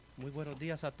Muy buenos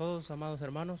días a todos, amados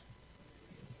hermanos.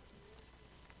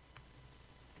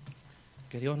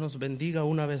 Que Dios nos bendiga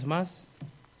una vez más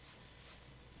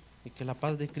y que la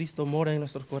paz de Cristo mora en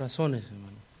nuestros corazones,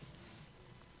 hermano.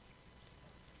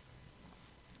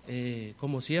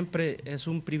 Como siempre, es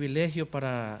un privilegio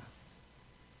para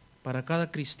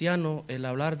cada cristiano el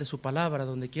hablar de su palabra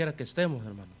donde quiera que estemos,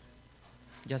 hermano.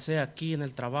 Ya sea aquí en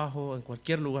el trabajo, en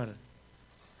cualquier lugar.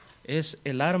 Es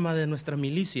el arma de nuestra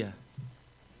milicia.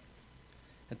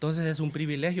 Entonces es un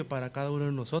privilegio para cada uno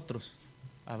de nosotros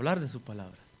hablar de su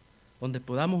palabra. Donde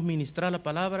podamos ministrar la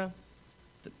palabra,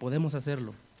 podemos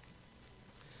hacerlo.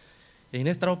 En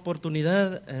esta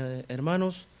oportunidad,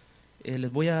 hermanos,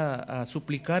 les voy a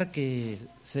suplicar que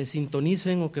se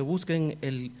sintonicen o que busquen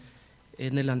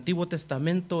en el Antiguo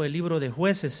Testamento el libro de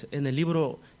Jueces, en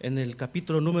el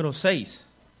capítulo número 6.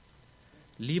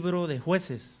 Libro de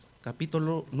Jueces,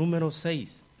 capítulo número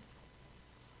 6.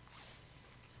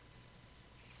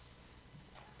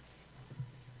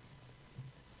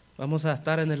 Vamos a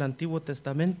estar en el Antiguo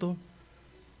Testamento,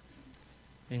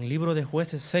 en el libro de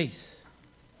Jueces 6.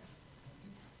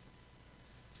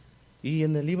 Y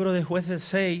en el libro de Jueces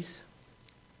 6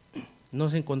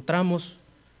 nos encontramos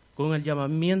con el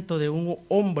llamamiento de un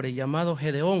hombre llamado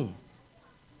Gedeón.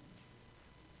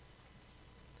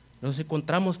 Nos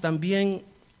encontramos también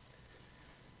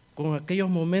con aquellos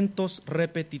momentos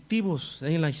repetitivos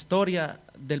en la historia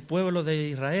del pueblo de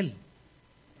Israel.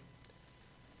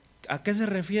 ¿A qué se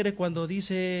refiere cuando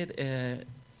dice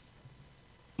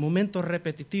momentos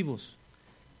repetitivos?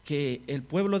 Que el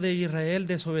pueblo de Israel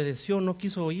desobedeció, no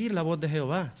quiso oír la voz de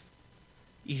Jehová.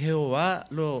 Y Jehová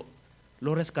lo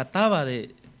rescataba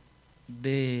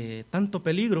de tanto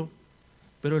peligro,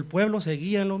 pero el pueblo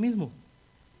seguía en lo mismo.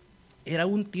 Era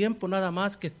un tiempo nada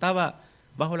más que estaba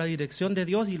bajo la dirección de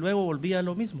Dios y luego volvía a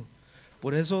lo mismo.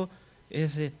 Por eso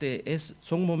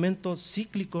son momentos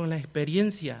cíclicos en la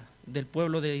experiencia del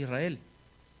pueblo de Israel.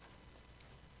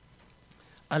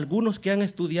 Algunos que han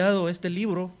estudiado este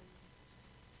libro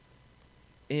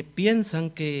piensan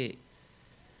que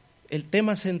el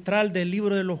tema central del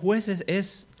libro de los jueces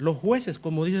es los jueces,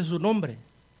 como dice su nombre.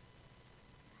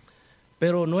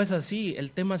 Pero no es así.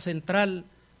 El tema central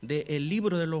del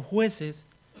libro de los jueces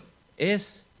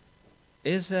es el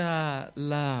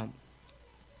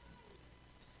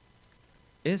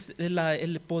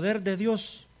poder de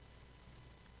Dios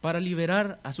para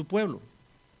liberar a su pueblo.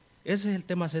 Ese es el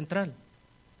tema central.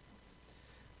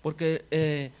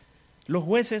 Porque los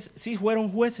jueces sí fueron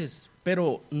jueces,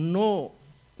 pero no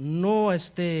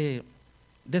se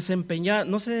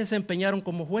desempeñaron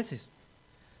como jueces,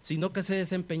 sino que se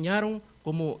desempeñaron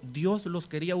como Dios los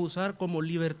quería usar como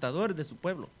libertadores de su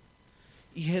pueblo.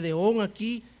 Y Gedeón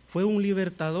aquí fue un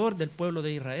libertador del pueblo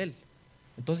de Israel.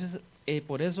 Entonces,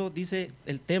 por eso dice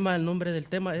el nombre del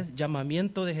tema es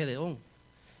llamamiento de Gedeón.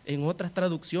 En otras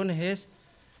traducciones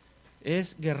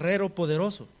es guerrero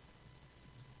poderoso.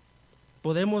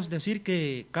 Podemos decir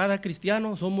que cada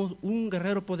cristiano somos un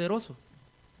guerrero poderoso.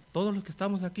 Todos los que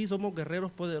estamos aquí somos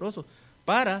guerreros poderosos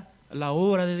para la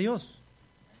obra de Dios.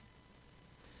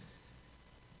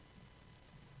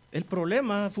 El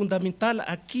problema fundamental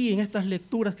aquí en estas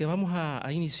lecturas que vamos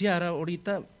a iniciar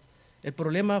ahorita, el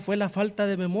problema fue la falta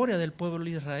de memoria del pueblo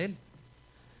de Israel.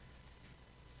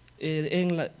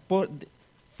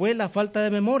 Fue la falta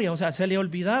de memoria, o sea, se le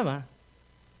olvidaba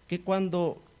que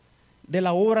de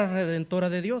la obra redentora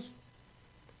de Dios.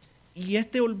 Y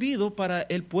este olvido para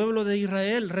el pueblo de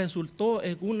Israel resultó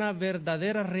en una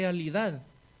verdadera realidad.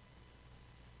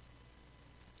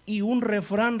 Y un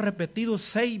refrán repetido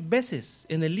 6 veces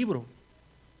en el libro,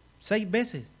 6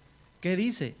 veces, que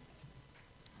dice,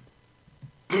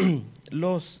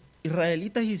 los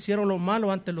israelitas hicieron lo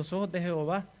malo ante los ojos de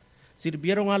Jehová,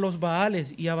 sirvieron a los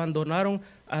Baales y abandonaron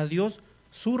a Dios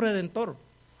su Redentor.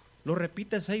 Lo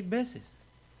repite 6 veces.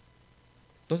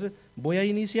 Entonces voy a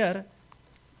iniciar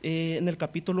en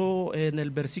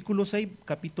el versículo 6,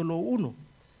 capítulo 1.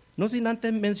 No sin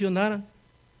antes mencionar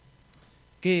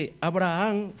que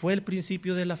Abraham fue el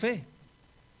principio de la fe.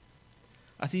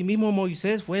 Asimismo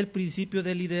Moisés fue el principio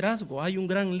del liderazgo. Hay un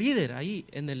gran líder ahí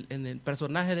en el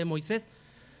personaje de Moisés.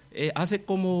 Hace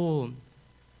como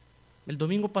el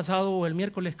domingo pasado o el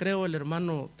miércoles creo el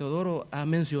hermano Teodoro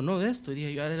mencionó de esto. Y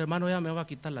dije yo, el hermano ya me va a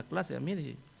quitar la clase a mí.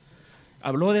 Dije,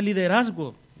 habló de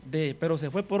liderazgo, pero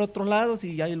se fue por otros lados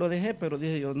y ahí lo dejé, pero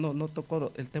dije yo, no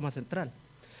tocó el tema central.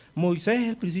 Moisés es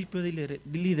el principio de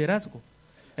liderazgo.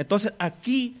 Entonces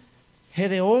aquí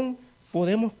Gedeón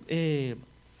podemos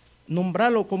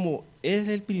nombrarlo como es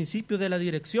el principio de la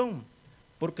dirección,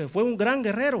 porque fue un gran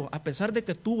guerrero, a pesar de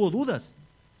que tuvo dudas.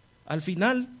 Al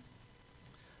final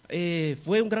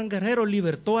fue un gran guerrero,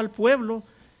 libertó al pueblo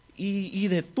y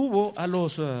detuvo a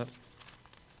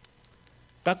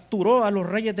capturó a los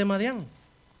reyes de Madián.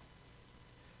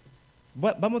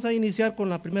 Vamos a iniciar con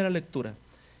la primera lectura.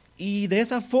 Y de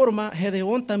esa forma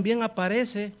Gedeón también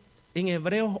aparece en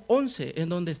Hebreos 11, en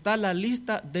donde está la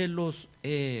lista de los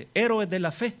héroes de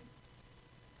la fe.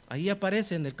 Ahí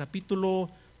aparece en el capítulo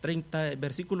 30,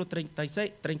 versículo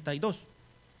 36, 32.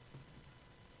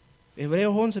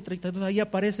 Hebreos 11, 32, ahí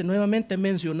aparece nuevamente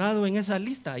mencionado en esa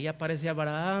lista. Ahí aparece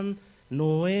Abraham,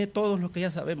 Noé, todos los que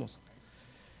ya sabemos.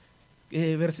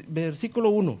 Versículo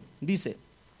 1 dice,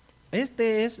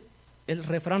 este es el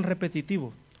refrán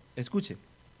repetitivo. Escuche,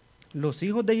 los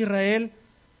hijos de Israel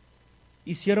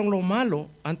hicieron lo malo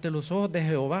ante los ojos de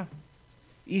Jehová,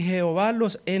 y Jehová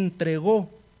los entregó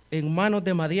en manos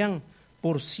de Madián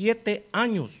por 7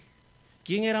 años.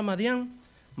 ¿Quién era Madián?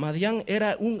 Madián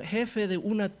era un jefe de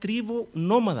una tribu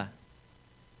nómada.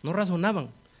 No razonaban.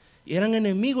 Eran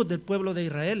enemigos del pueblo de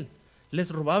Israel. Les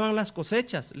robaban las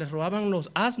cosechas, les robaban los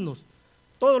asnos.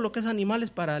 Todo lo que es animales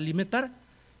para alimentar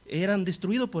eran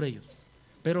destruidos por ellos.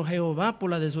 Pero Jehová, por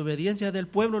la desobediencia del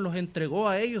pueblo, los entregó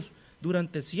a ellos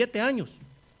durante 7 años.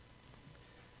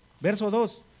 Verso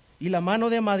 2. Y la mano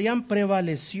de Madián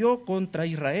prevaleció contra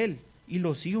Israel, y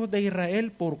los hijos de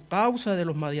Israel, por causa de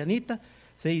los madianitas,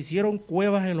 se hicieron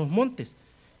cuevas en los montes,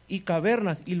 y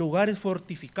cavernas, y lugares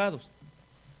fortificados.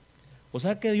 O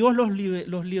sea que Dios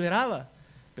los liberaba,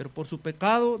 pero por su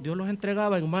pecado Dios los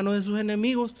entregaba en manos de sus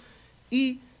enemigos,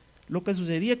 y lo que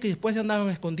sucedía es que después se andaban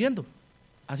escondiendo.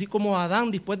 Así como Adán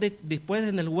después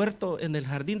en el huerto, en el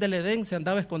jardín del Edén, se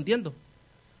andaba escondiendo.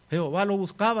 Jehová lo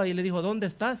buscaba y le dijo, ¿dónde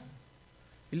estás?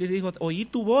 Y le dijo, oí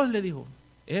tu voz, le dijo.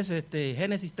 Es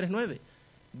Génesis 3:9,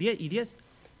 10.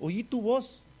 Oí tu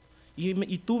voz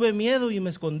y tuve miedo y me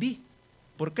escondí.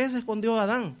 ¿Por qué se escondió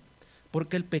Adán?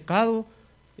 Porque el pecado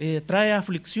trae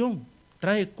aflicción,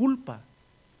 trae culpa,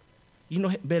 y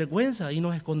vergüenza, y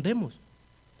nos escondemos.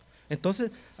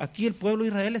 Entonces, aquí el pueblo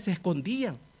de Israel se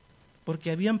escondían, porque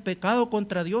habían pecado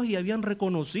contra Dios y habían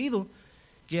reconocido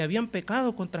que habían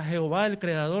pecado contra Jehová, el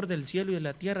creador del cielo y de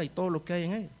la tierra y todo lo que hay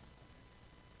en él.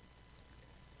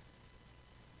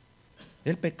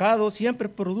 El pecado siempre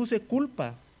produce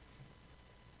culpa,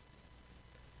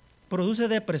 produce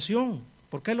depresión.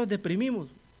 ¿Por qué los deprimimos?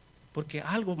 Porque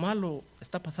algo malo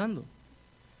está pasando.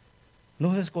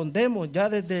 Nos escondemos, ya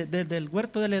desde el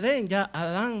huerto del Edén, ya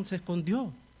Adán se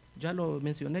escondió. Ya lo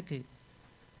mencioné que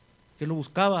lo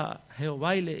buscaba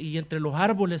Jehová y entre los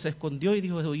árboles se escondió y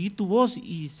dijo, oí tu voz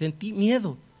y sentí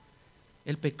miedo.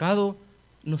 El pecado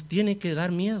nos tiene que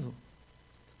dar miedo,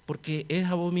 porque es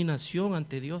abominación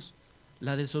ante Dios.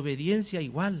 La desobediencia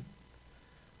igual.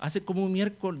 Hace como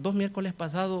 2 miércoles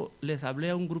pasados les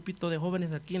hablé a un grupito de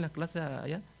jóvenes aquí en la clase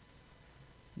allá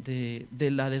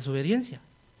de la desobediencia.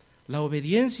 La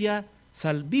obediencia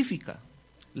salvífica,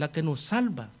 la que nos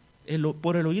salva.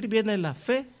 Por el oír viene la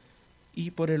fe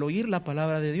y por el oír la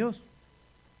palabra de Dios.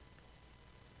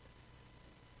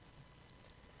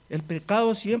 El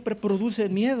pecado siempre produce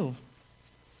miedo.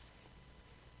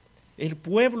 El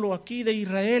pueblo aquí de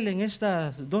Israel en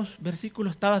estos 2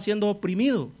 versículos estaba siendo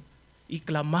oprimido y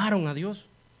clamaron a Dios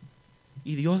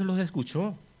y Dios los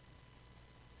escuchó.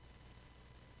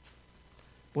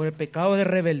 Por el pecado de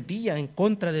rebeldía en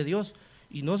contra de Dios.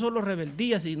 Y no solo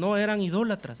rebeldía, sino eran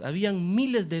idólatras. Habían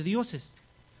miles de dioses.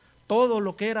 Todo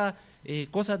lo que era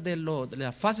cosas de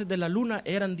las fases de la luna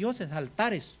eran dioses,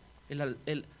 altares.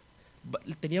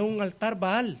 Tenía un altar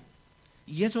Baal.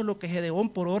 Y eso es lo que Gedeón,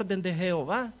 por orden de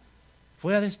Jehová,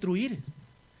 fue a destruir.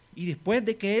 Y después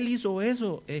de que él hizo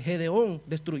eso, Gedeón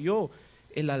destruyó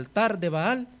el altar de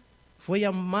Baal, fue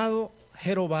llamado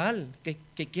Jerobaal,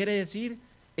 que quiere decir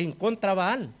en contra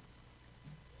Baal.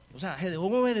 O sea,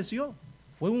 Gedeón obedeció.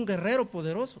 Fue un guerrero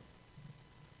poderoso.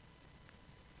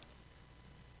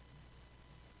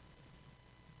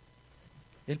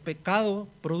 El pecado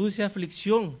produce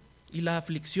aflicción y la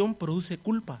aflicción produce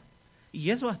culpa.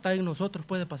 Y eso hasta en nosotros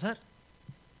puede pasar.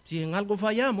 Si en algo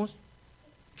fallamos,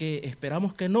 que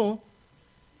esperamos que no,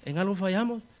 en algo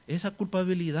fallamos, esa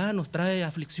culpabilidad nos trae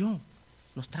aflicción,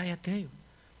 nos trae aquello.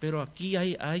 Pero aquí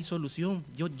hay solución.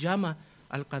 Dios llama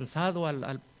al cansado,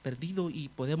 al perdido, y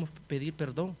podemos pedir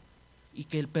perdón. Y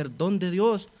que el perdón de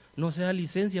Dios no sea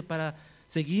licencia para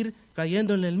seguir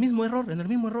cayendo en el mismo error,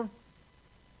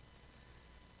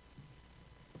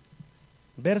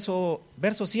 Verso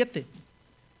 7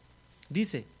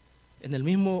 dice, en el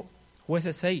mismo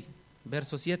Jueces 6,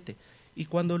 verso 7, y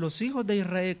cuando los hijos de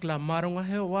Israel clamaron a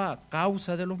Jehová a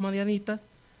causa de los madianitas,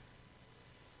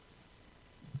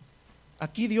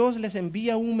 aquí Dios les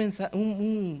envía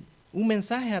un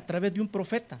mensaje a través de un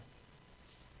profeta.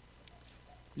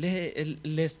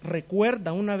 les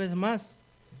recuerda una vez más.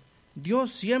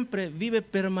 Dios siempre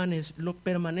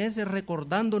permanece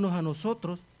recordándonos a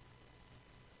nosotros,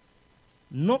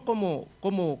 no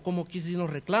como que si nos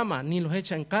reclama ni nos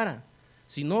echa en cara,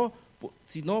 sino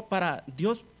para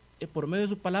Dios, por medio de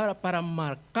su palabra, para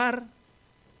marcar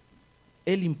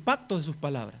el impacto de sus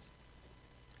palabras.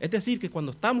 Es decir, que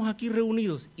cuando estamos aquí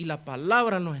reunidos y la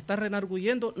palabra nos está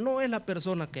renarguyendo, no es la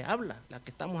persona que habla, la que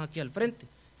estamos aquí al frente,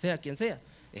 sea quien sea,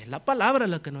 es la palabra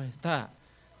la que nos está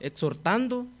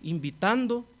exhortando,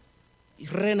 invitando y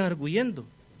renarguyendo.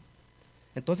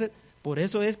 Entonces, por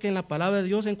eso es que en la palabra de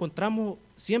Dios encontramos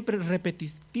siempre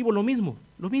repetitivo lo mismo,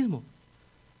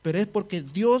 pero es porque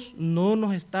Dios no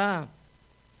nos está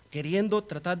queriendo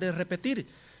tratar de repetir,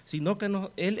 sino que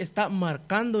Él está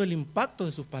marcando el impacto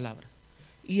de sus palabras.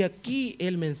 Y aquí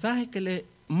el mensaje que le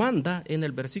manda en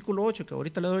el versículo 8, que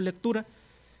ahorita le doy lectura,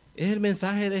 es el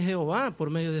mensaje de Jehová por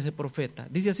medio de ese profeta.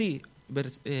 Dice así,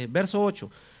 verso 8,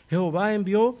 Jehová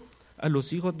envió a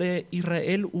los hijos de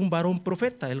Israel un varón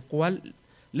profeta, el cual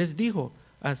les dijo,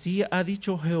 así ha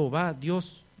dicho Jehová,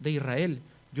 Dios de Israel,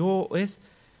 yo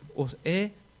os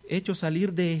he hecho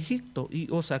salir de Egipto y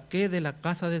os saqué de la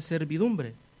casa de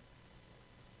servidumbre.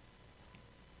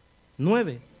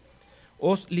 9.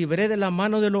 Os libré de la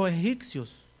mano de los egipcios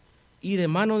y de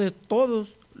mano de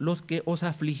todos los que os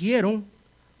afligieron,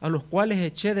 a los cuales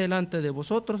eché delante de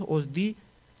vosotros, os di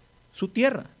su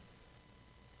tierra.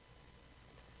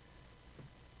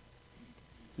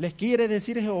 Les quiere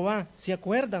decir Jehová, ¿se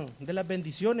acuerdan de las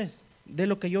bendiciones, de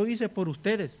lo que yo hice por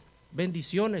ustedes?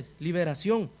 Bendiciones,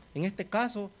 liberación. En este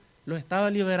caso, los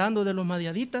estaba liberando de los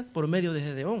madianitas por medio de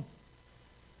Gedeón.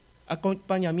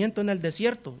 Acompañamiento en el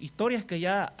desierto, historias que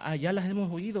ya las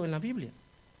hemos oído en la Biblia.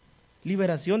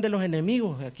 Liberación de los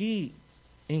enemigos, aquí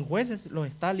en Jueces los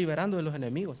está liberando de los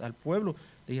enemigos, al pueblo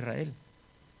de Israel.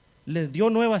 Les dio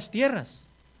nuevas tierras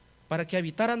para que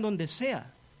habitaran donde sea,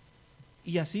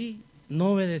 y así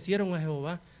no obedecieron a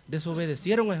Jehová,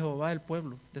 desobedecieron a Jehová el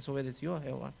pueblo, desobedeció a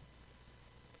Jehová.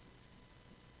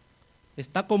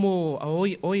 Está como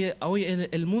hoy en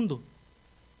el mundo,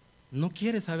 no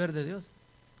quiere saber de Dios.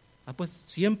 Pues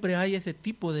siempre hay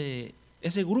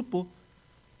ese grupo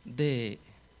de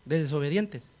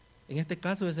desobedientes. En este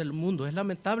caso es el mundo. Es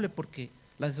lamentable porque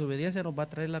la desobediencia nos va a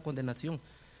traer la condenación.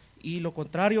 Y lo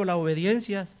contrario, la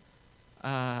obediencia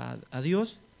a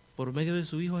Dios por medio de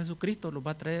su Hijo Jesucristo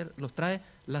nos trae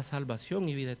la salvación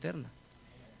y vida eterna.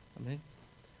 Amén.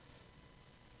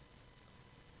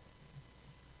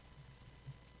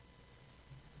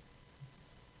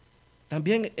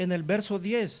 También en el verso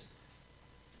 10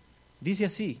 dice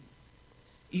así,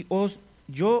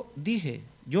 yo dije,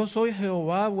 yo soy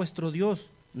Jehová vuestro Dios,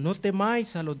 no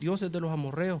temáis a los dioses de los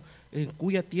amorreos, en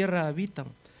cuya tierra habitan,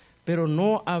 pero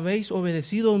no habéis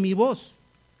obedecido mi voz.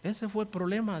 Ese fue el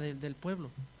problema del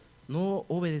pueblo, no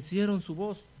obedecieron su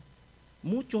voz.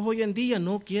 Muchos hoy en día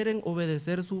no quieren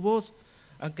obedecer su voz,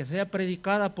 aunque sea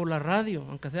predicada por la radio,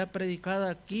 aunque sea predicada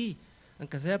aquí,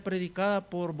 aunque sea predicada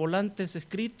por volantes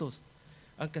escritos,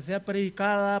 aunque sea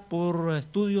predicada por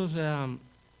estudios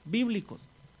bíblicos.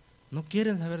 No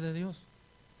quieren saber de Dios.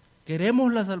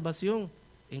 Queremos la salvación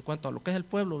en cuanto a lo que es el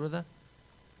pueblo, ¿verdad?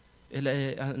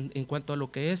 En cuanto a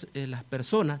lo que es las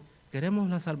personas,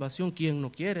 queremos la salvación. ¿Quién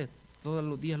no quiere? Todos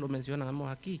los días lo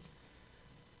mencionamos aquí.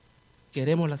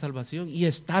 Queremos la salvación y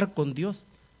estar con Dios,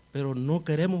 pero no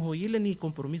queremos oírle ni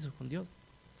compromisos con Dios.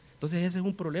 Entonces ese es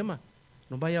un problema.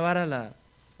 Nos va a llevar a la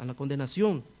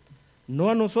condenación. No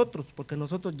a nosotros, porque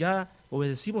nosotros ya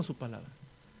obedecimos su palabra,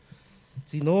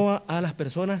 sino a las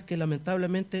personas que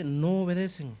lamentablemente no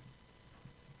obedecen.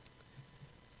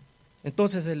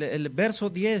 Entonces el verso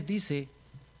 10 dice,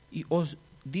 y os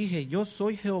dije, yo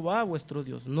soy Jehová vuestro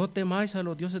Dios, no temáis a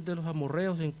los dioses de los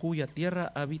amorreos en cuya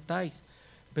tierra habitáis,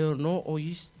 pero no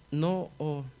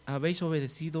habéis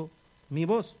obedecido mi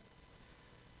voz.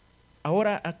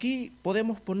 Ahora aquí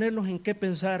podemos ponernos en qué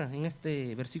pensar en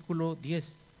este versículo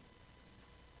 10.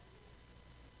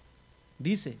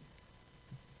 Dice,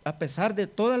 a pesar de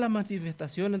todas las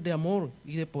manifestaciones de amor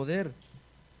y de poder,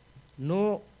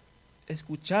 no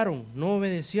escucharon, no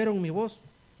obedecieron mi voz.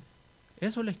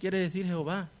 Eso les quiere decir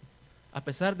Jehová. A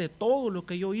pesar de todo lo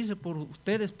que yo hice por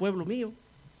ustedes, pueblo mío,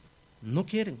 no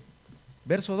quieren.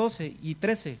 Verso 12 y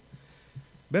 13.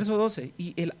 Verso 12,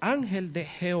 y el ángel de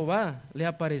Jehová le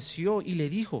apareció y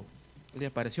le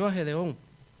apareció a Gedeón,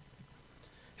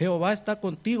 Jehová está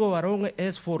contigo, varón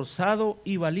esforzado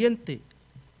y valiente.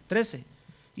 13.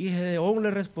 Y Gedeón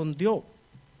le respondió,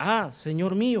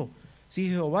 Señor mío, si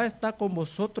Jehová está con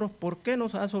vosotros, ¿por qué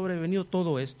nos ha sobrevenido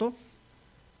todo esto?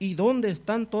 ¿Y dónde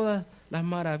están todas las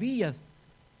maravillas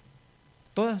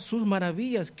todas sus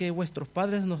maravillas que vuestros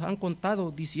padres nos han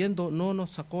contado, diciendo, no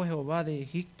nos sacó Jehová de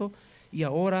Egipto, y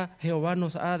ahora Jehová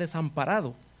nos ha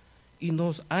desamparado y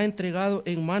nos ha entregado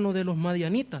en mano de los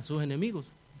madianitas, sus enemigos.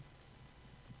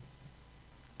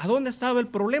 ¿A dónde estaba el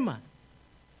problema?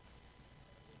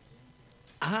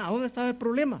 ¿A dónde estaba el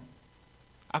problema?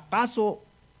 ¿Acaso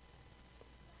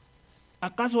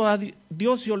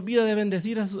Dios se olvida de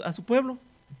bendecir a su pueblo?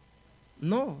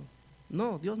 No,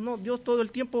 Dios todo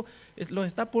el tiempo los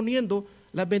está poniendo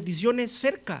las bendiciones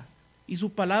cerca. Y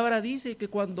su palabra dice que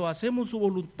cuando hacemos su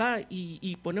voluntad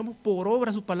y ponemos por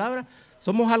obra su palabra,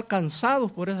 somos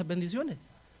alcanzados por esas bendiciones.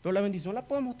 Pero la bendición la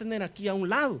podemos tener aquí a un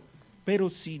lado. Pero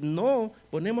si no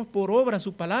ponemos por obra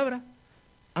su palabra,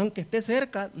 aunque esté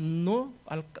cerca, no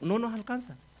nos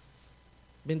alcanza.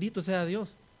 Bendito sea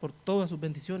Dios por todas sus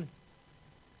bendiciones.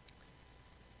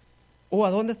 ¿O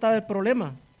a dónde estaba el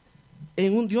problema?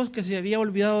 En un Dios que se había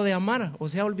olvidado de amar, o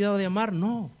se ha olvidado de amar.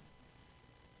 No.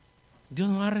 Dios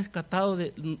nos ha rescatado,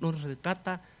 nos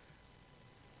rescata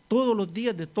todos los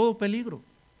días de todo peligro,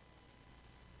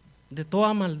 de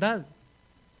toda maldad.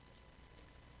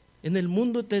 En el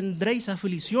mundo tendréis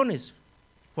aflicciones.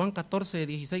 Juan 14,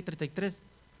 16, 33.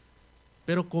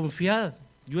 Pero confiad,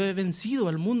 yo he vencido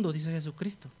al mundo, dice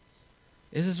Jesucristo.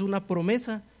 Esa es una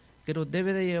promesa que nos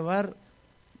debe de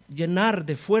llenar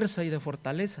de fuerza y de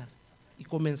fortaleza. Y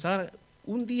comenzar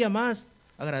un día más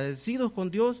agradecidos con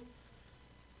Dios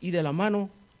y de la mano,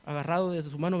 agarrado de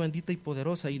su mano bendita y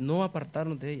poderosa, y no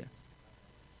apartarnos de ella.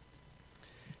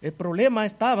 El problema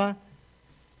estaba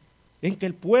en que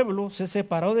el pueblo se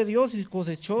separó de Dios y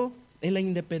cosechó en la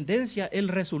independencia el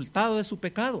resultado de su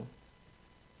pecado.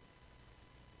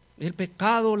 El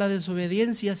pecado, la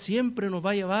desobediencia siempre nos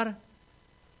va a llevar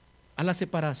a la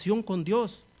separación con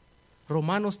Dios.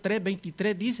 Romanos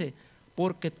 3:23 dice,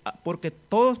 porque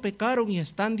todos pecaron y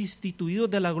están destituidos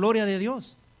de la gloria de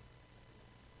Dios.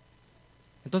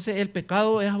 Entonces el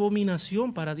pecado es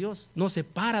abominación para Dios, nos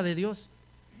separa de Dios.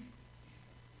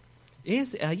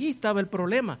 Allí estaba el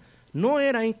problema. No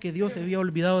era en que Dios se había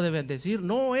olvidado de bendecir,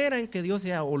 no era en que Dios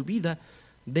se olvida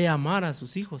de amar a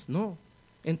sus hijos, no.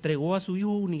 Entregó a su Hijo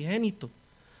unigénito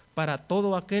para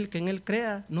todo aquel que en Él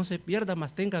crea, no se pierda,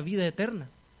 mas tenga vida eterna.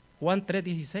 Juan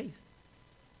 3:16.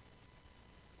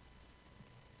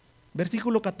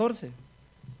 Versículo 14,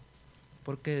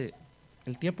 porque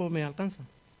el tiempo me alcanza.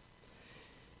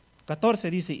 14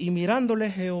 dice, y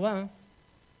mirándole Jehová,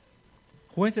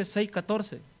 Jueces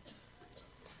 6:14,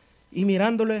 y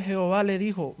mirándole Jehová le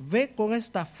dijo, ve con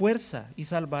esta fuerza y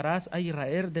salvarás a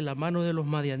Israel de la mano de los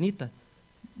madianitas.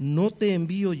 No te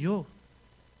envío yo,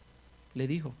 le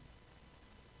dijo.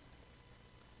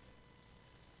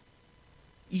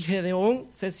 Y Gedeón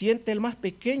se siente el más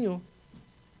pequeño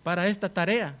para esta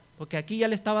tarea, porque aquí ya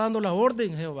le estaba dando la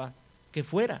orden Jehová, que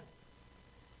fuera.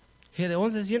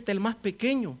 Gedeón se siente el más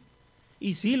pequeño,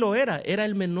 y sí lo era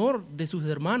el menor de sus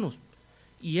hermanos,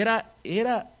 y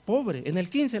era pobre. En el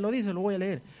 15 lo dice, lo voy a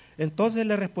leer. Entonces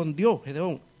le respondió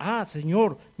Gedeón,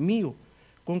 Señor mío,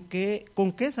 ¿con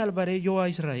qué salvaré yo a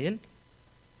Israel?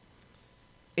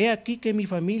 He aquí que mi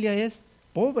familia es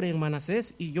pobre en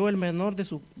Manasés, y yo el menor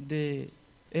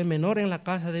el menor en la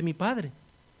casa de mi padre.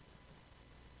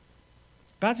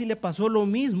 Casi le pasó lo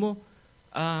mismo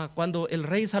cuando el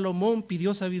rey Salomón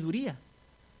pidió sabiduría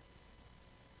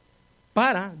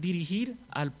para dirigir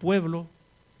al pueblo,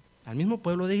 al mismo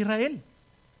pueblo de Israel.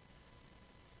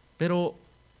 Pero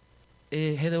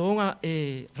Gedeón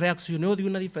reaccionó de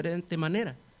una diferente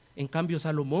manera. En cambio,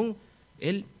 Salomón,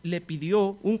 él le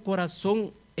pidió un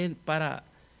corazón para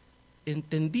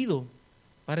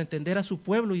entender a su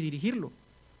pueblo y dirigirlo,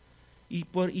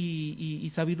 y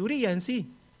sabiduría en sí.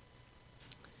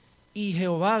 Y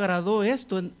Jehová agradó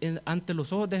esto ante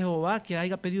los ojos de Jehová, que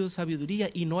haya pedido sabiduría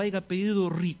y no haya pedido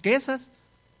riquezas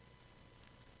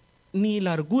ni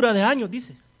largura de años,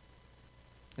 dice.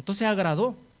 Entonces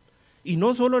agradó. Y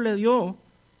no solo le dio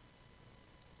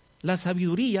la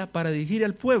sabiduría para dirigir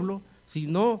al pueblo,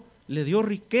 sino le dio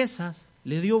riquezas,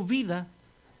 le dio vida.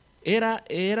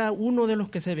 Era uno de los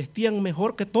que se vestían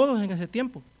mejor que todos en ese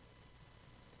tiempo.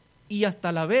 Y hasta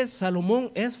a la vez Salomón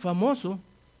es famoso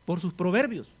por sus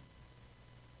proverbios.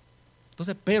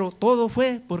 Entonces, pero todo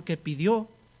fue porque pidió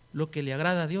lo que le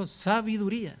agrada a Dios,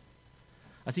 sabiduría.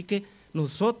 Así que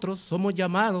nosotros somos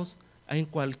llamados en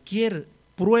cualquier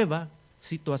prueba,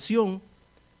 situación,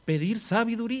 pedir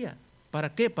sabiduría.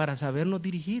 ¿Para qué? Para sabernos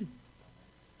dirigir.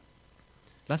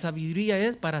 La sabiduría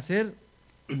es para hacer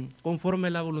conforme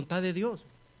a la voluntad de Dios,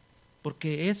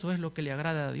 porque eso es lo que le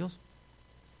agrada a Dios.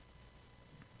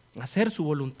 Hacer su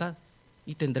voluntad,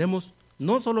 y tendremos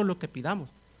no solo lo que pidamos,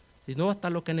 sino hasta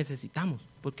lo que necesitamos,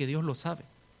 porque Dios lo sabe.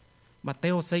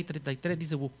 Mateo 6:33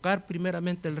 dice, buscar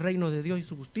primeramente el reino de Dios y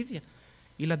su justicia,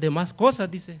 y las demás cosas,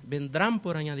 dice, vendrán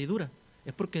por añadidura.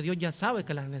 Es porque Dios ya sabe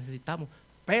que las necesitamos,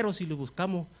 pero si lo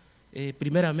buscamos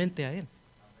primeramente a Él.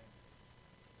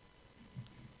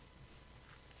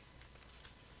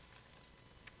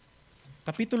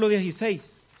 Capítulo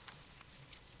 16.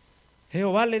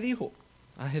 Jehová le dijo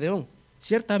a Gedeón,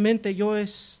 ciertamente yo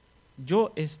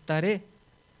estaré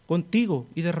contigo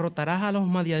y derrotarás a los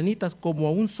madianitas como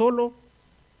a un solo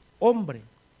hombre.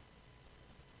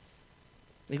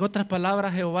 En otras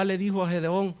palabras, Jehová le dijo a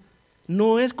Gedeón,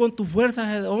 no es con tu fuerza,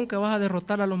 Gedeón, que vas a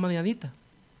derrotar a los madianitas,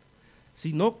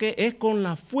 sino que es con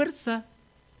la fuerza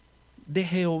de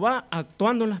Jehová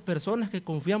actuando en las personas que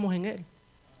confiamos en Él.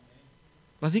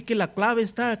 Así que la clave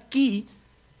está aquí,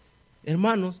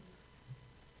 hermanos,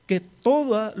 que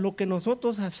todo lo que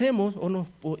nosotros hacemos o nos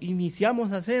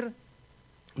iniciamos a hacer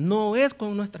no es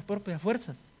con nuestras propias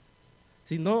fuerzas,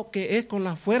 sino que es con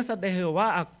las fuerzas de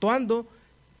Jehová actuando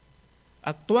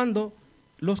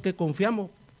los que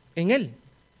confiamos en Él.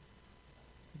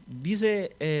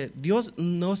 Dice, Dios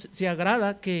no se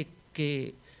agrada que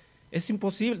es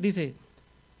imposible, dice,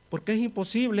 porque es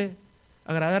imposible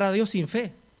agradar a Dios sin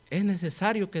fe. Es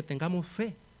necesario que tengamos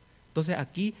fe. Entonces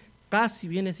aquí casi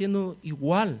viene siendo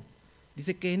igual.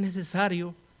 Dice que es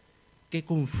necesario que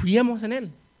confiemos en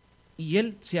Él. Y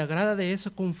Él se agrada de esa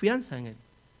confianza en Él.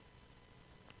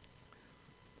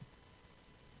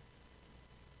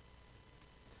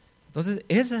 Entonces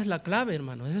esa es la clave,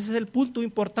 hermanos. Ese es el punto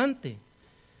importante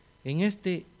en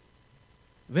este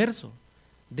verso.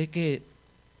 De que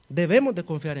debemos de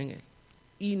confiar en Él.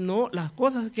 Y no las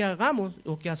cosas que hagamos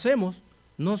o que hacemos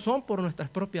no son por nuestras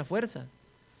propias fuerzas,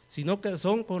 sino que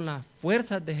son con las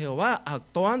fuerzas de Jehová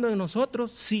actuando en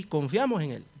nosotros si confiamos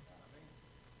en Él.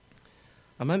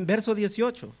 Amén. Verso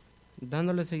 18,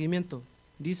 dándole seguimiento,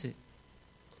 dice,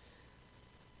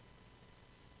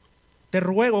 te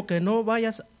ruego que no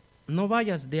vayas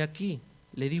de aquí,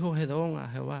 le dijo Gedeón a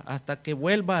Jehová, hasta que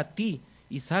vuelva a ti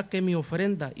y saque mi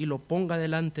ofrenda y lo ponga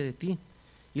delante de ti.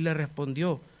 Y le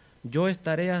respondió, yo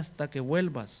estaré hasta que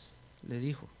vuelvas, le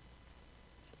dijo.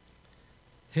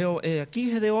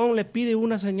 Aquí Gedeón le pide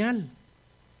una señal,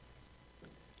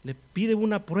 le pide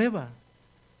una prueba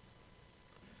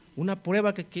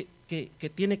que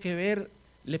tiene que ver,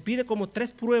 le pide como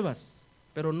 3 pruebas,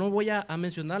 pero no voy a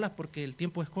mencionarlas porque el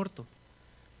tiempo es corto.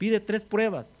 Pide 3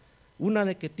 pruebas, una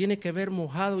de que tiene que ver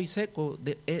mojado y seco,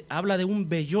 habla de un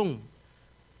vellón.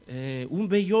 Un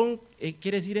vellón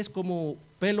quiere decir es como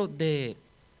pelo de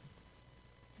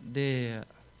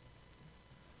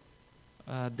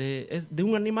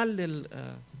un animal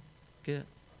de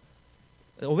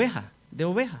oveja,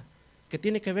 que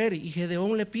tiene que ver, y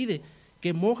Gedeón le pide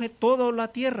que moje toda la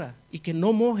tierra y que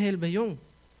no moje el vellón,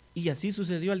 y así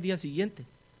sucedió al día siguiente.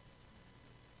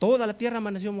 Toda la tierra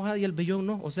amaneció mojada y el vellón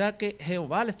no, o sea que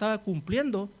Jehová le estaba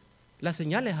cumpliendo las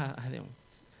señales a Gedeón,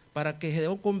 para que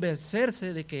Gedeón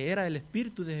convencerse de que era el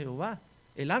Espíritu de Jehová,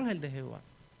 el ángel de Jehová.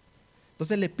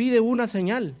 Entonces le pide una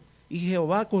señal y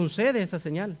Jehová concede esa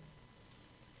señal.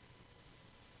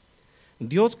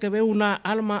 Dios, que ve una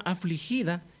alma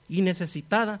afligida y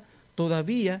necesitada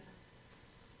todavía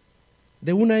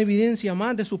de una evidencia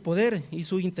más de su poder y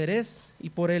su interés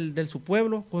y por el de su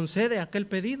pueblo, concede aquel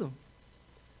pedido.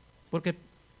 Porque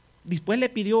después le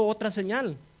pidió otra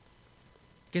señal,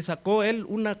 que sacó él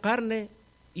una carne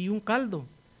y un caldo,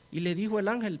 y le dijo el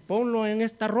ángel, ponlo en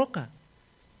esta roca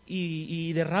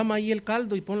y derrama ahí el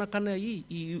caldo y pon la carne allí,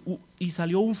 y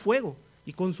salió un fuego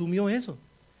y consumió eso.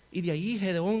 Y de ahí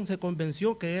Gedeón se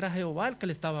convenció que era Jehová el que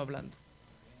le estaba hablando.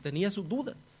 Tenía sus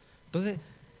dudas.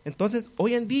 Entonces,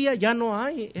 hoy en día ya no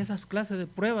hay esas clases de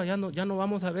pruebas, ya no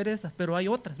vamos a ver esas, pero hay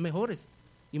otras mejores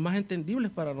y más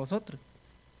entendibles para nosotros.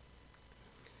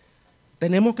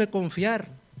 Tenemos que confiar.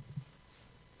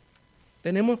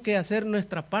 Tenemos que hacer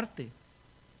nuestra parte.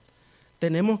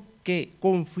 Tenemos que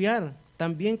confiar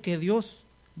también que Dios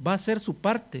va a hacer su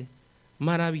parte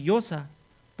maravillosa,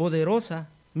 poderosa,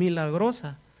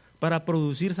 milagrosa, para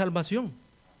producir salvación,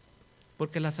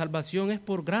 porque la salvación es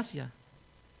por gracia,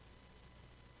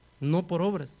 no por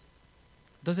obras.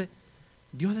 Entonces,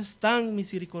 Dios es tan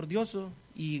misericordioso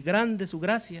y grande su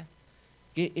gracia,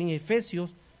 que en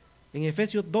Efesios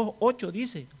 2:8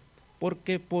 dice,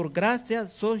 porque por gracia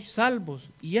sois salvos,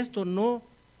 y esto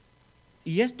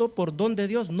por don de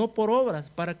Dios, no por obras,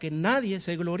 para que nadie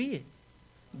se gloríe.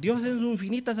 Dios en su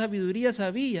infinita sabiduría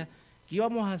sabía que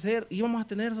íbamos a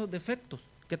tener esos defectos,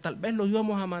 que tal vez los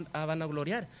íbamos a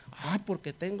vanagloriar.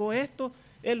 Porque tengo esto,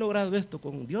 he logrado esto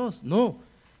con Dios. No,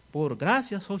 por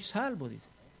gracia soy salvo, dice.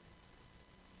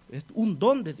 Es un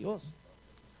don de Dios.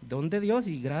 don de Dios,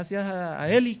 y gracias a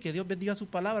Él, y que Dios bendiga su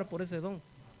palabra por ese don.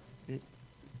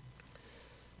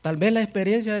 Tal vez la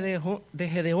experiencia de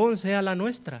Gedeón sea la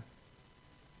nuestra.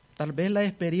 Tal vez la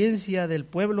experiencia del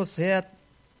pueblo sea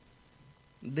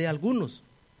de algunos.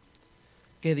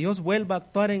 Que Dios vuelva a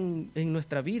actuar en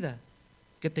nuestra vida.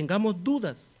 Que tengamos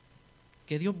dudas.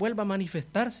 Que Dios vuelva a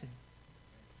manifestarse.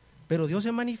 Pero Dios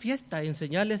se manifiesta en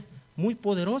señales muy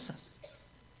poderosas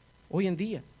hoy en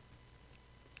día.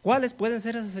 ¿Cuáles pueden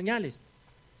ser esas señales?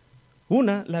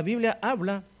 Una, la Biblia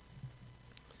habla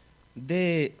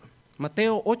de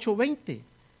Mateo 8:20,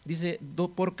 dice,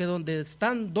 porque donde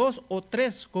están 2 o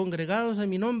 3 congregados en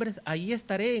mi nombre, ahí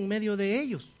estaré en medio de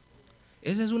ellos.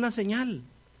 Esa es una señal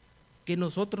que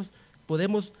nosotros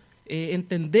podemos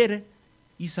entender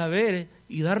y saber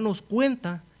y darnos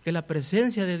cuenta que la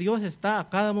presencia de Dios está a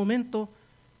cada momento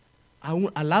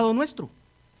al lado nuestro,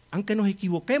 aunque nos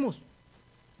equivoquemos.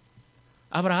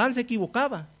 Abraham se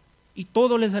equivocaba y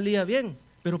todo le salía bien.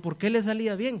 ¿Pero por qué le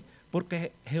salía bien?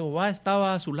 Porque Jehová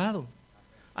estaba a su lado.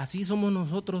 Así somos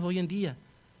nosotros hoy en día,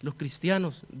 los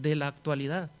cristianos de la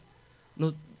actualidad.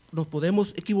 Nos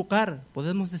podemos equivocar,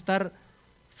 podemos estar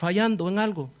fallando en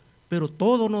algo, pero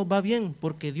todo nos va bien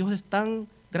porque Dios es tan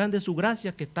grande su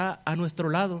gracia que está a nuestro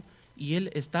lado y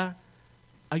Él está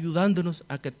ayudándonos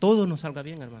a que todo nos salga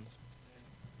bien, hermanos.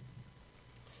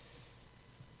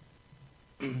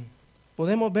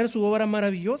 Podemos ver su obra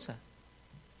maravillosa,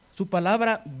 su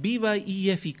palabra viva y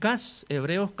eficaz.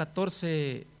 Hebreos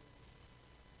 14,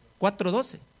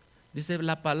 4:12. Dice,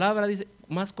 la palabra dice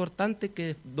más cortante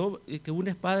que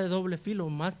una espada de doble filo,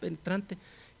 más penetrante,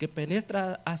 que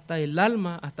penetra hasta el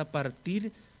alma, hasta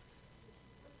partir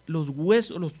los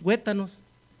huesos, los tuétanos.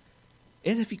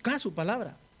 Es eficaz su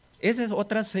palabra. Esa es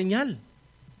otra señal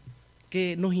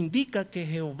que nos indica que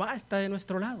Jehová está de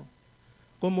nuestro lado,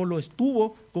 como lo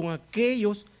estuvo con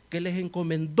aquellos que les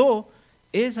encomendó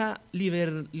ese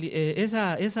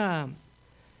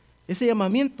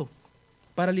llamamiento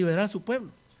para liberar a su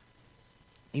pueblo.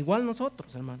 Igual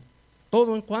nosotros, hermano,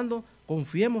 todo en cuando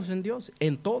confiemos en Dios,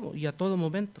 en todo y a todo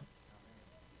momento.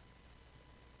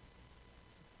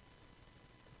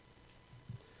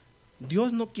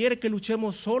 Dios no quiere que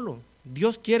luchemos solo,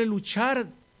 Dios quiere luchar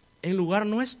en lugar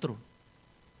nuestro.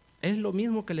 Es lo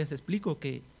mismo que les explico,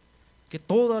 que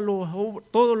todo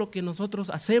lo que nosotros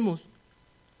hacemos,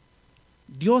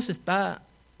 Dios está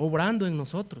obrando en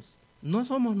nosotros. No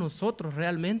somos nosotros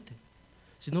realmente,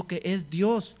 sino que es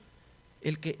Dios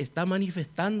el que está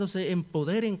manifestándose en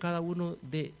poder en cada uno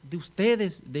de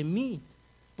ustedes, de mí,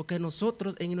 porque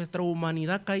nosotros en nuestra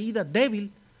humanidad caída, débil,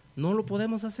 no lo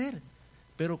podemos hacer,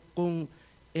 pero con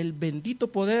el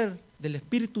bendito poder del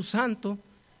Espíritu Santo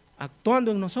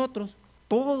actuando en nosotros,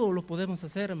 todo lo podemos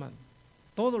hacer, hermano,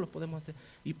 todo lo podemos hacer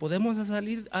y podemos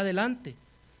salir adelante.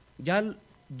 Ya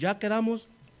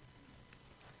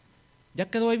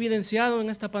quedó evidenciado en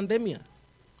esta pandemia.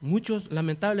 Muchos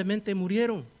lamentablemente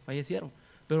murieron, fallecieron,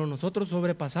 pero nosotros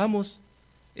sobrepasamos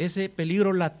ese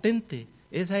peligro latente,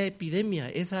 esa epidemia,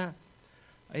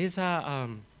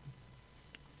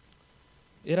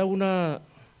 era una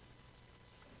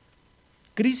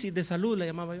crisis de salud, la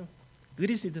llamaba yo,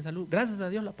 crisis de salud. Gracias a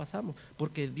Dios la pasamos,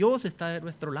 porque Dios está de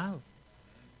nuestro lado.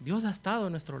 Dios ha estado a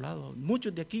nuestro lado.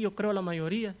 Muchos de aquí, yo creo la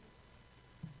mayoría,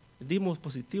 dimos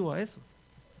positivo a eso,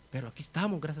 pero aquí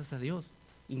estamos, gracias a Dios.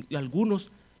 Y algunos,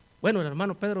 bueno, el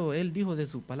hermano Pedro, él dijo de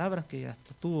sus palabras que hasta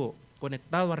estuvo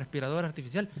conectado a respirador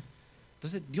artificial.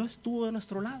 Entonces Dios estuvo de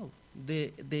nuestro lado,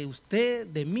 de usted,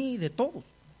 de mí, de todos,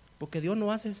 porque Dios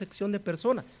no hace excepción de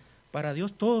personas. Para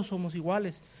Dios todos somos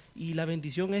iguales y la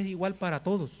bendición es igual para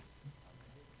todos.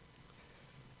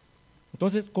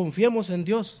 Entonces confiemos en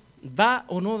Dios. ¿Da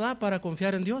o no da para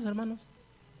confiar en Dios, hermanos?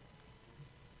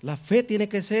 La fe tiene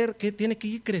que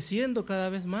ir creciendo cada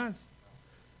vez más.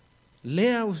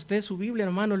 Lea usted su Biblia,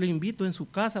 hermano, le invito en su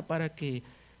casa para que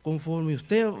conforme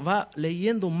usted va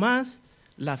leyendo más,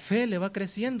 la fe le va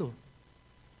creciendo.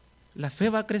 La fe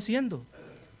va creciendo,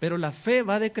 pero la fe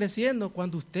va decreciendo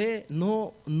cuando usted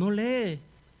no lee.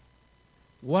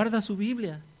 Guarda su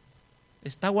Biblia.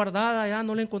 Está guardada, ya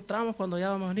no la encontramos cuando ya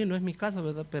vamos a venir. No es mi caso,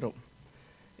 ¿verdad? Pero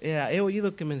he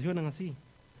oído que mencionan así.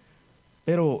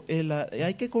 Pero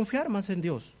hay que confiar más en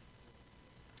Dios.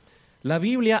 La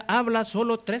Biblia habla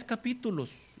solo 3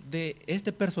 capítulos de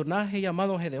este personaje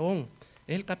llamado Gedeón.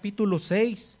 Es el capítulo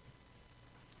 6,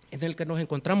 en el que nos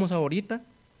encontramos ahorita,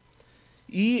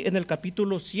 y en el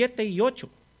capítulo 7 y 8.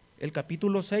 El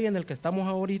capítulo 6 en el que estamos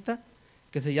ahorita,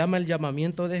 que se llama el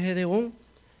llamamiento de Gedeón.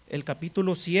 El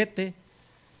capítulo 7,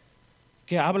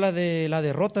 que habla de la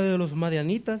derrota de los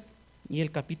madianitas, y el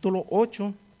capítulo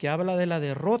 8, que habla de la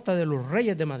derrota de los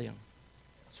reyes de Madián.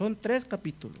 Son 3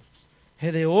 capítulos.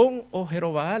 Gedeón o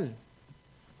Jerobaal,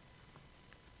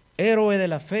 héroe de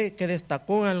la fe que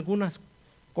destacó en algunas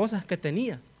cosas que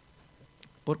tenía.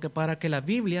 Porque para que la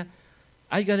Biblia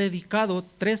haya dedicado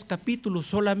 3 capítulos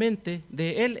solamente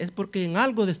de él es porque en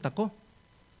algo destacó.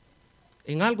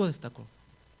 En algo destacó.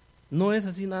 No es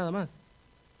así nada más.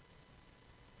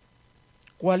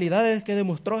 Cualidades que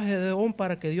demostró Gedeón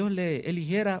para que Dios le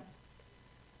eligiera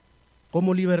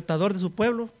como libertador de su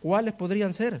pueblo, ¿cuáles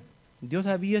podrían ser? Dios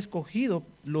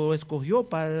lo escogió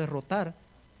para derrotar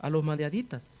a los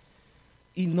madianitas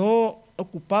y no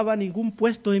ocupaba ningún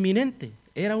puesto eminente.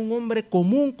 Era un hombre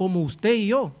común como usted y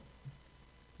yo.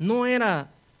 No era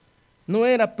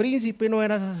príncipe, no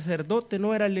era sacerdote,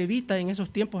 no era levita. En esos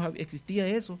tiempos existía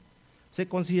eso. Se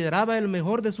consideraba el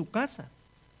mejor de su casa,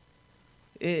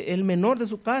 el menor de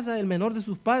su casa, el menor de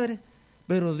sus padres,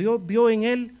 pero Dios vio en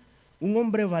él un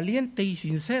hombre valiente y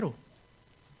sincero.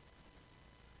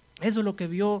 Eso es lo que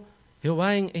vio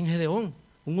Jehová en Gedeón,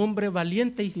 un hombre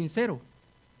valiente y sincero.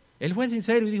 Él fue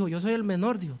sincero y dijo, yo soy el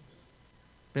menor, Dios.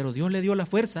 Pero Dios le dio la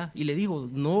fuerza y le dijo,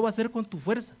 no va a ser con tu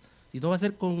fuerza, sino va a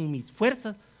ser con mis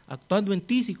fuerzas, actuando en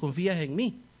ti si confías en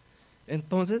mí.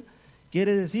 Entonces,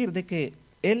 quiere decir de que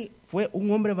él fue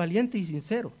un hombre valiente y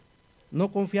sincero.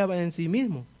 No confiaba en sí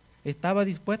mismo. Estaba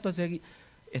dispuesto a seguir.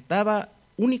 Estaba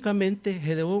únicamente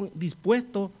Gedeón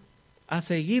dispuesto a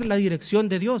seguir la dirección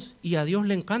de Dios. Y a Dios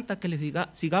le encanta que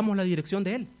sigamos la dirección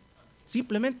de Él.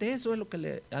 Simplemente eso es lo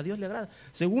que a Dios le agrada.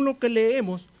 Según lo que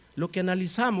leemos, lo que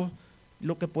analizamos,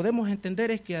 lo que podemos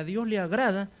entender es que a Dios le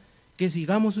agrada que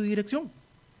sigamos su dirección.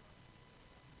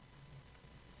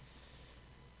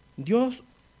 Dios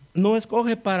no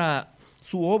escoge para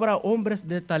su obra hombres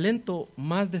de talento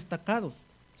más destacados,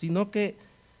 sino que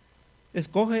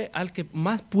escoge al que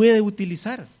más puede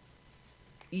utilizar.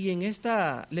 Y en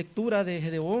esta lectura de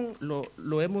Gedeón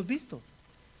lo hemos visto,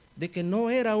 de que no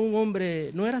era un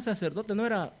hombre, no era sacerdote,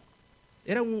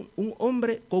 era un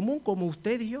hombre común como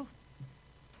usted y yo.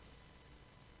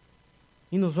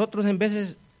 Y nosotros en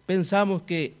veces pensamos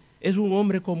que es un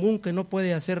hombre común que no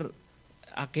puede hacer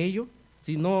aquello,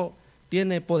 si no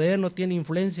tiene poder, no tiene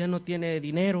influencia, no tiene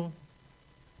dinero,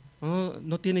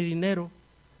 no tiene dinero,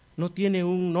 no tiene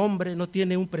un nombre, no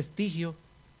tiene un prestigio,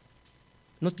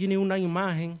 no tiene una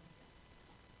imagen.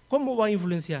 ¿Cómo va a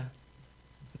influenciar?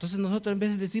 Entonces nosotros en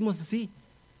veces decimos así,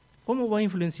 ¿cómo va a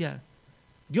influenciar?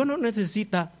 Dios no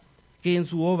necesita que en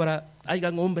su obra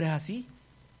hayan hombres así.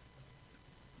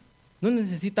 No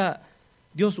necesita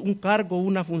Dios un cargo,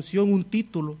 una función, un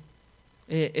título.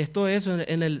 Esto es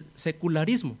en el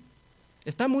secularismo.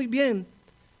 Está muy bien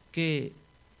que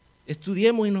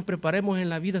estudiemos y nos preparemos en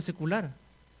la vida secular,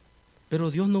 pero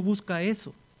Dios no busca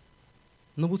eso.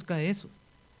 No busca eso.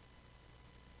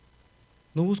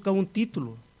 No busca un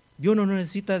título. Dios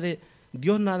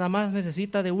nada más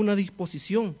necesita de una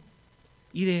disposición.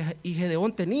 Y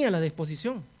Gedeón tenía la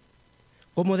disposición.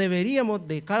 Como deberíamos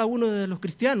de cada uno de los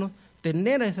cristianos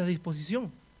tener esa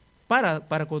disposición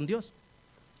para con Dios.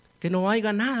 Que no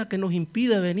haya nada que nos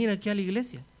impida venir aquí a la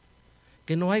iglesia.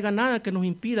 Que no haya nada que nos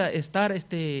impida estar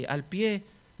al pie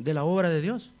de la obra de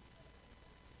Dios.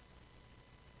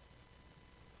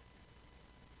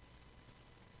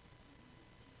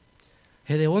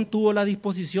 Gedeón tuvo la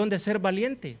disposición de ser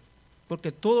valiente,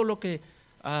 porque todo lo que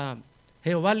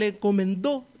Jehová le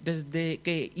encomendó desde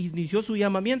que inició su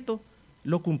llamamiento,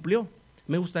 lo cumplió.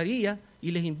 Me gustaría,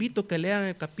 y les invito a que lean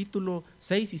el capítulo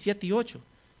 6 y 7 y 8.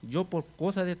 Yo por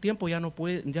cosa de tiempo ya no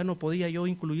podía yo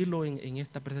incluirlo en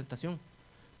esta presentación,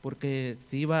 porque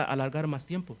se iba a alargar más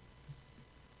tiempo.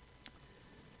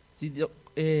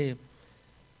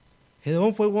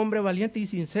 Gedeón fue un hombre valiente y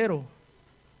sincero,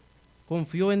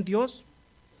 confió en Dios,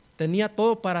 tenía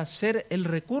todo para ser el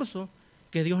recurso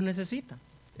que Dios necesita.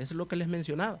 Eso es lo que les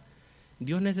mencionaba.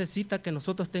 Dios necesita que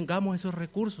nosotros tengamos esos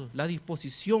recursos, la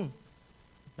disposición,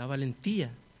 la valentía,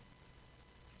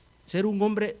 ser un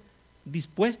hombre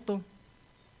dispuesto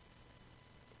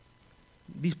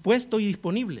y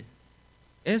disponible.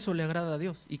 Eso le agrada a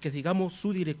Dios, y que sigamos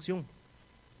su dirección.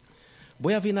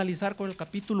 Voy a finalizar con el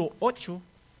capítulo 8.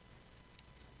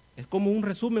 Es como un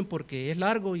resumen porque es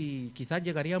largo y quizás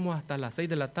llegaríamos hasta las 6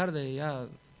 de la tarde, ya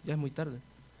es muy tarde.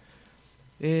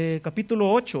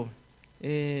 Capítulo 8,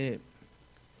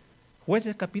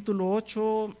 Jueces capítulo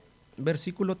 8,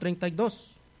 versículo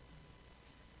 32.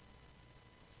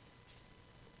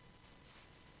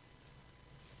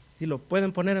 Si lo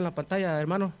pueden poner en la pantalla,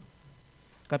 hermanos.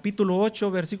 Capítulo 8,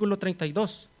 versículo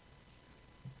 32.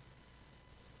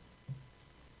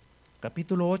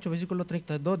 Capítulo 8, versículo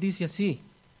 32 dice así.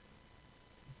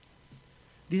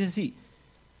 Dice así,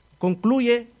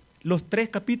 concluye los 3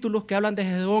 capítulos que hablan de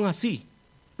Gedeón así,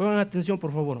 Pongan atención,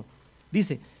 por favor.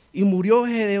 Dice, y murió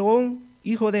Gedeón,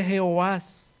 hijo de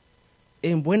Jehoás,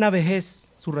 en buena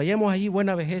vejez. Subrayemos allí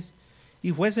buena vejez.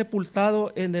 Y fue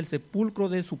sepultado en el sepulcro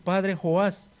de su padre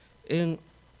Joás, en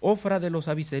Ofra de los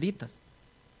Abiseritas.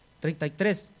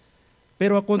 33.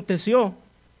 Pero aconteció,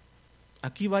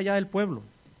 aquí va ya el pueblo,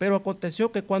 pero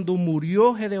aconteció que cuando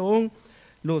murió Gedeón,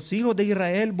 los hijos de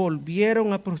Israel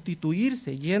volvieron a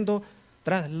prostituirse, yendo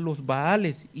tras los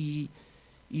Baales, y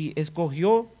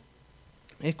escogieron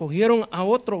a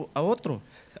otro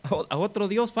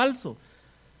Dios falso.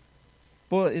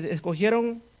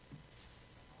 Escogieron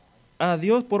a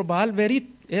Dios por Baal Berit,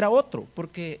 era otro,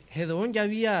 porque Gedeón ya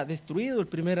había destruido el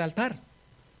primer altar.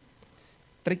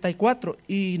 34.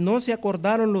 Y no se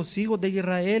acordaron los hijos de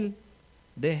Israel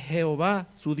de Jehová,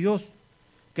 su Dios,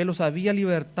 que los había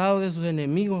libertado de sus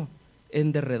enemigos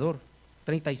en derredor.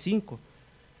 35.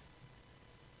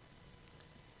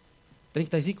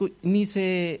 Ni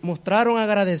se mostraron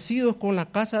agradecidos con la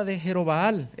casa de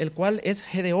Jerobaal, el cual es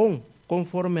Gedeón,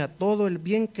 conforme a todo el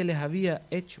bien que les había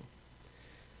hecho.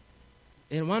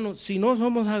 Hermanos, si no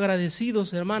somos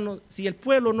agradecidos, hermanos, si el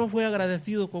pueblo no fue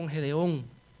agradecido con Gedeón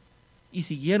y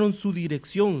siguieron su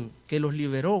dirección que los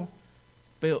liberó,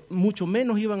 pero mucho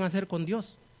menos iban a hacer con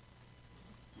Dios.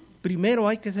 Primero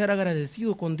hay que ser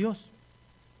agradecido con Dios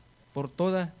por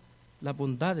todas las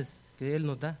bondades que Él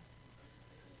nos da.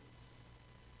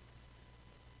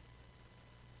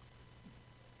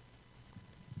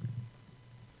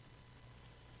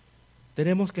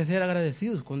 Tenemos que ser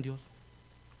agradecidos con Dios.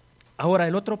 Ahora,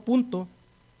 el otro punto,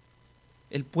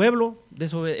 el pueblo,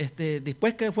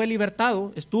 después que fue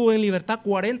libertado, estuvo en libertad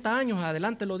 40 años,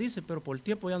 adelante lo dice, pero por el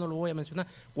tiempo ya no lo voy a mencionar.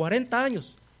 40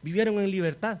 años vivieron en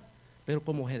libertad, pero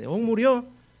como Gedeón murió,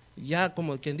 ya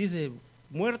como quien dice,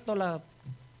 muerto la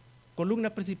columna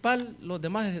principal, los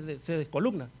demás se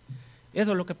descolumnan.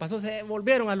 Eso es lo que pasó, se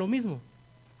volvieron a lo mismo,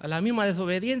 a la misma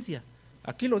desobediencia.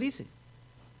 Aquí lo dice,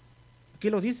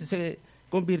 se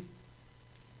convirtió.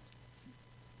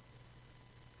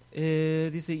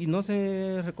 Dice, y no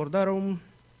se recordaron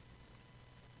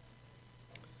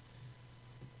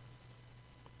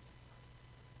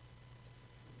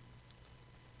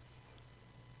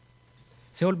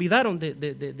se olvidaron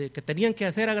de que tenían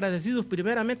que ser agradecidos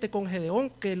primeramente con Gedeón,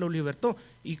 que lo libertó,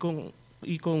 y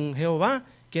con Jehová,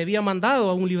 que había mandado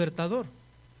a un libertador.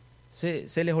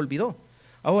 Se les olvidó.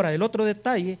 Ahora, el otro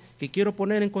detalle que quiero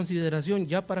poner en consideración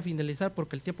ya para finalizar,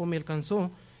 porque el tiempo me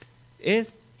alcanzó,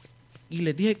 es, y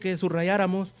les dije que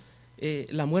subrayáramos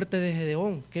la muerte de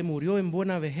Gedeón, que murió en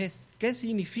buena vejez. ¿Qué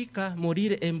significa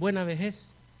morir en buena vejez?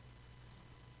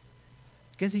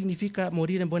 ¿Qué significa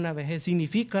morir en buena vejez?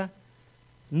 Significa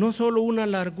no solo una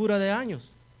largura de años,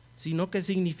 sino que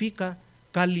significa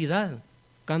calidad,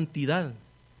 cantidad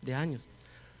de años.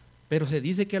 Pero se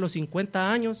dice que a los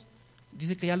 50 años,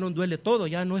 dice que ya no duele todo,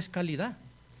 ya no es calidad.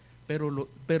 Pero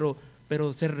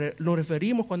lo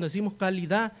referimos cuando decimos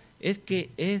calidad, es que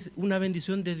es una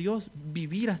bendición de Dios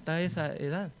vivir hasta esa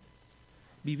edad.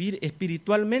 Vivir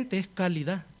espiritualmente es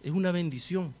calidad, es una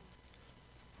bendición.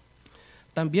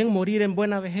 También morir en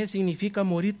buena vejez significa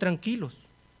morir tranquilos,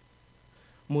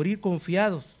 morir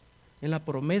confiados en la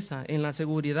promesa, en la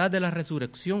seguridad de la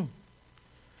resurrección,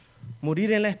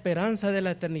 morir en la esperanza de la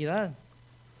eternidad,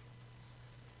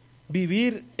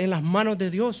 vivir en las manos de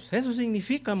Dios. Eso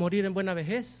significa morir en buena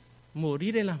vejez,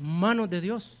 morir en las manos de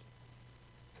Dios.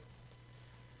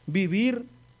 Vivir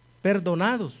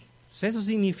perdonados, eso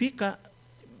significa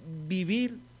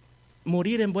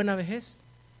morir en buena vejez.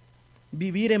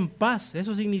 Vivir en paz,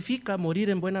 eso significa morir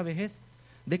en buena vejez.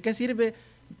 ¿De qué sirve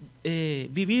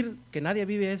vivir, que nadie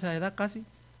vive a esa edad casi,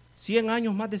 100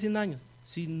 años, más de 100 años,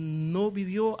 si no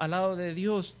vivió al lado de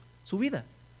Dios su vida?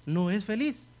 No es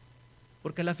feliz,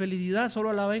 porque la felicidad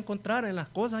solo la va a encontrar en las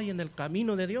cosas y en el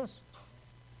camino de Dios.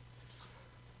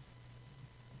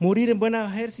 Morir en buena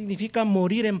vejez significa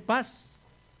morir en paz.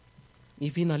 Y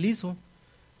finalizo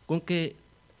con que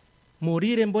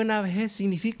morir en buena vejez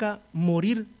significa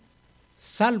morir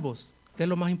salvos, que es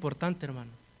lo más importante, hermano.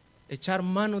 Echar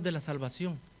manos de la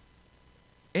salvación.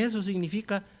 Eso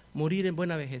significa morir en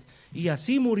buena vejez. Y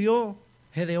así murió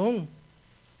Gedeón,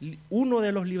 uno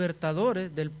de los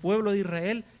libertadores del pueblo de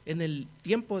Israel en el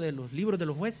tiempo de los libros de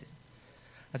los jueces.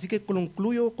 Así que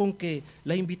concluyo con que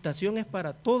la invitación es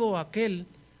para todo aquel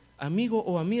amigo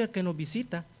o amiga que nos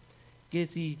visita, que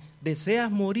si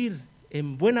deseas morir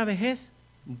en buena vejez,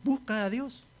 busca a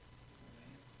Dios.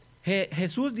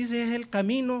 Jesús dice, es el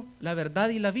camino, la verdad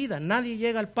y la vida. Nadie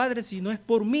llega al Padre si no es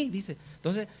por mí, dice.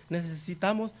 Entonces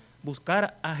necesitamos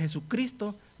buscar a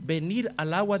Jesucristo, venir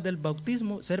al agua del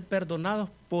bautismo, ser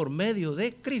perdonados por medio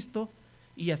de Cristo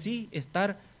y así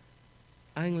estar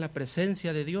en la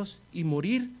presencia de Dios y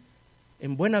morir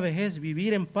en buena vejez,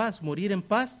 vivir en paz,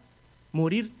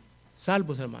 morir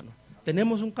salvos, hermanos.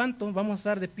 Tenemos un canto, vamos a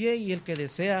estar de pie, y el que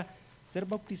desea ser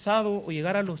bautizado o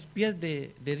llegar a los pies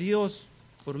de Dios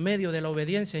por medio de la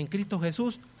obediencia en Cristo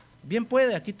Jesús, bien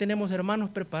puede. Aquí tenemos hermanos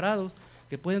preparados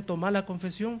que pueden tomar la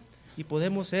confesión y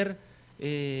podemos ser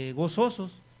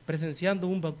gozosos presenciando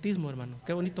un bautismo, hermanos.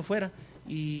 Qué bonito fuera,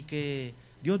 y que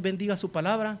Dios bendiga su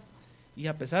palabra. Y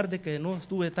a pesar de que no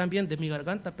estuve tan bien de mi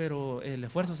garganta, pero el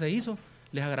esfuerzo se hizo,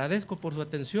 les agradezco por su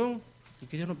atención y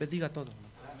que Dios nos bendiga a todos.